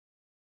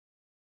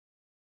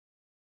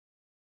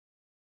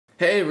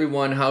Hey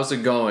everyone, how's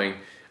it going?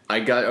 I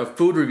got a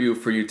food review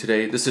for you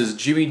today. This is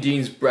Jimmy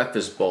Dean's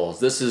Breakfast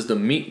Bowls. This is the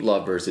Meat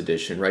Lovers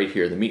edition right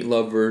here, the Meat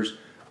Lovers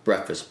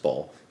Breakfast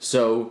Bowl.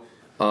 So,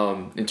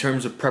 in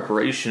terms of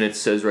preparation, it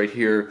says right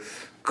here,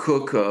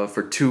 cook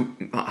for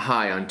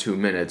high on 2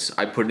 minutes.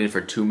 I put it in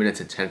for 2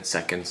 minutes and 10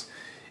 seconds.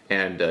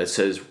 And it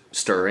says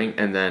stirring,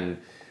 and then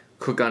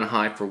cook on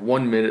high for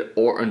 1 minute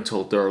or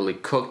until thoroughly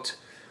cooked.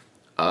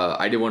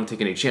 I didn't want to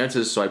take any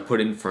chances, so I put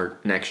in for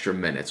an extra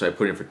minute. So I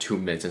put in for 2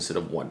 minutes instead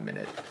of 1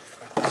 minute.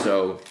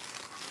 So,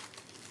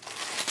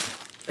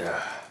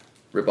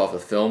 rip off the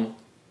film.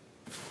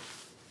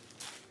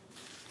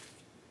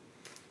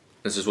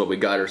 This is what we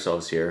got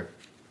ourselves here.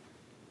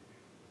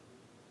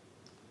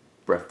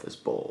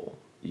 Breakfast bowl.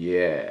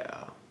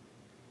 Yeah.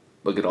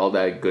 Look at all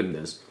that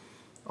goodness.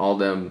 All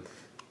them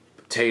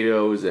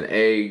potatoes and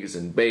eggs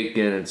and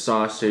bacon and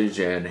sausage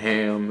and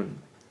ham.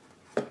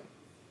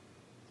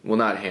 Well,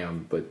 not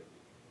ham, but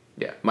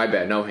yeah, my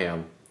bad, no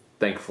ham,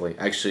 thankfully.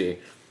 Actually,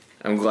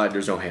 I'm glad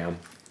there's no ham.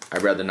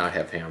 I'd rather not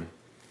have ham.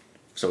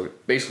 So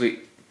basically,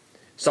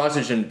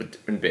 sausage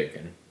and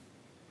bacon.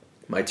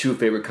 My two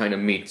favorite kind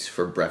of meats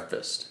for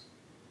breakfast.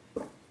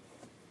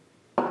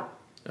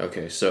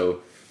 Okay,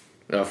 so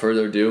without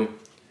further ado,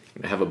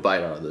 I'm gonna have a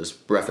bite out of this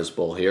breakfast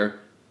bowl here.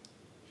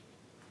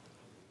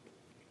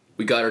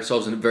 We got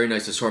ourselves a very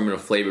nice assortment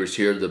of flavors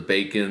here. The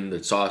bacon,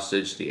 the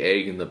sausage, the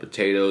egg, and the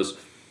potatoes.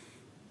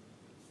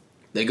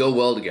 They go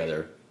well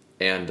together,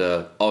 and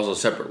also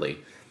separately.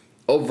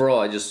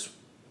 Overall, I just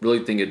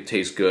really think it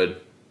tastes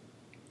good.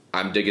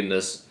 I'm digging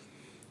this,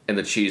 and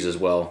the cheese as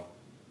well.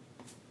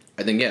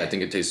 I think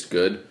it tastes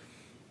good.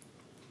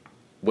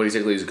 What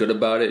exactly is good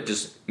about it? It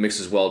just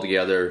mixes well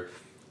together.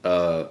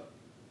 The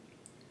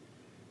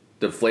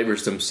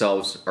flavors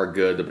themselves are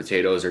good. The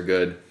potatoes are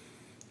good.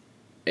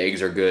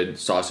 Eggs are good.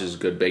 Sausage is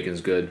good.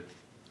 Bacon's good.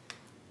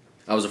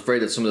 I was afraid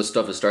that some of the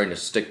stuff is starting to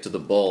stick to the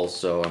bowl,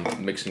 so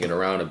I'm mixing it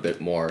around a bit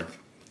more.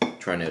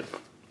 Trying to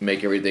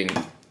make everything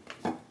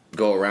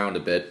go around a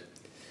bit.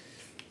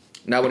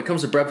 Now, when it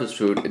comes to breakfast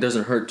food, it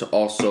doesn't hurt to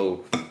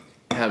also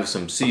have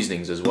some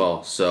seasonings as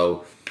well.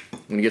 So, I'm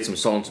going to get some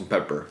salt and some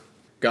pepper.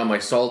 Got my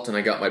salt and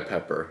I got my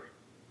pepper.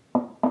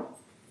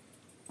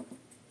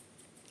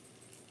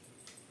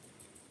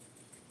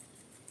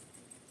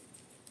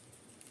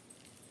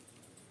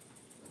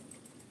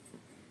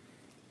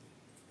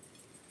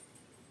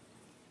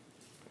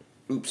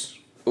 Oops.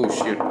 Oh,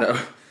 shoot.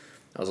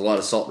 That was a lot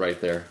of salt right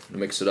there.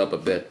 Mix it up a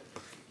bit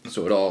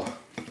so it all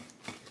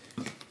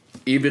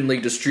evenly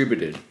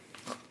distributed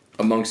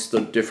amongst the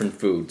different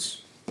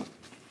foods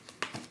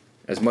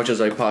as much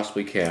as I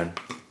possibly can.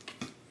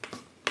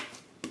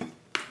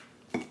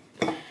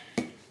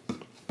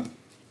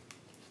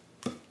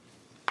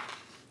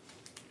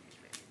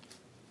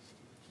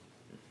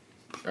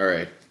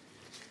 Alright,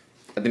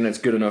 I think that's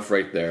good enough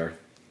right there.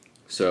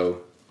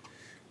 So,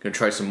 I'm gonna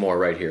try some more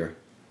right here.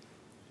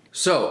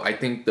 So, I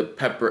think the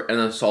pepper and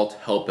the salt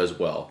help as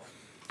well.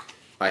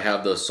 I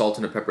have the salt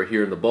and the pepper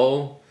here in the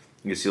bowl.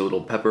 You can see a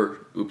little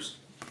pepper, oops,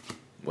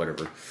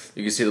 whatever.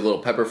 You can see the little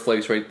pepper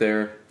flakes right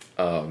there.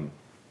 It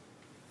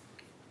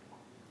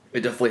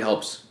definitely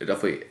helps. It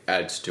definitely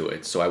adds to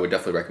it. So I would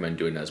definitely recommend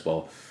doing that as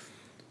well.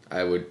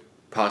 I would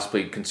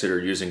possibly consider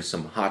using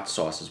some hot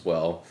sauce as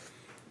well.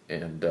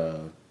 And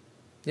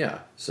yeah,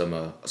 some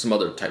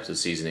other types of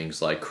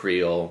seasonings like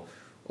Creole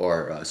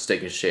or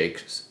Steak and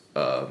Shake.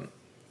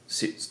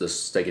 The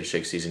Steak and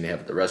Shake seasoning they have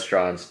at the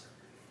restaurants,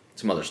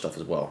 some other stuff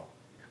as well.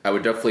 I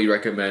would definitely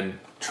recommend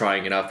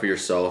trying it out for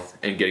yourself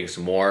and getting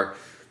some more.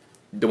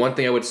 The one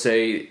thing I would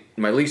say,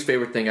 my least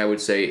favorite thing I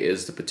would say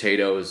is the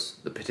potatoes.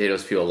 The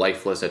potatoes feel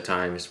lifeless at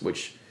times,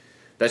 which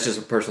that's just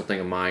a personal thing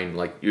of mine.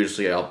 Like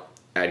usually I'll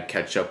add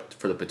ketchup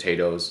for the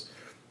potatoes.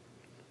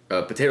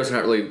 Potatoes are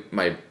not really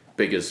my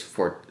biggest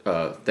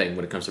thing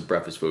when it comes to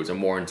breakfast foods. I'm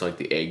more into like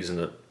the eggs and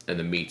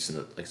the meats and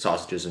the like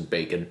sausages and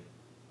bacon.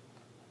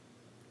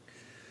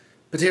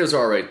 Potatoes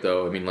are alright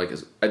though. I mean, like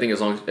I think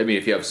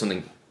if you have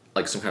something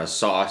like some kind of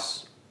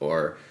sauce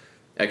or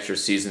extra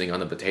seasoning on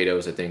the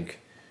potatoes, I think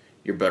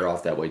you're better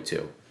off that way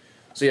too.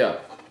 So yeah,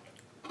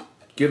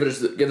 give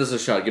this a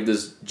shot. Give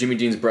this Jimmy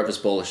Dean's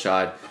Breakfast Bowl a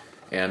shot,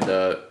 and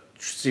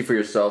see for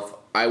yourself.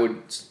 I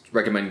would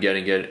recommend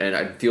getting it, and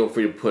I'd feel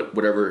free to put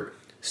whatever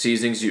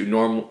seasonings you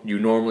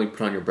normally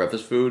put on your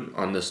breakfast food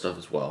on this stuff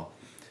as well.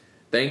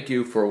 Thank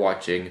you for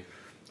watching.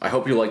 I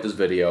hope you liked this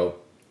video.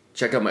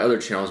 Check out my other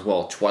channel as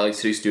well, Twilight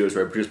City Studios,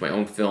 where I produce my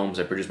own films,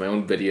 I produce my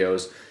own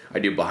videos. I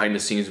do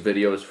behind-the-scenes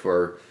videos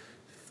for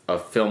a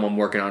film I'm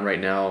working on right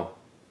now.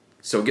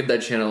 So give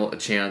that channel a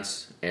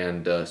chance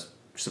and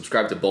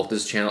subscribe to both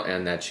this channel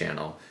and that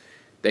channel.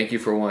 Thank you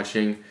for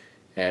watching,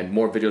 and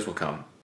more videos will come.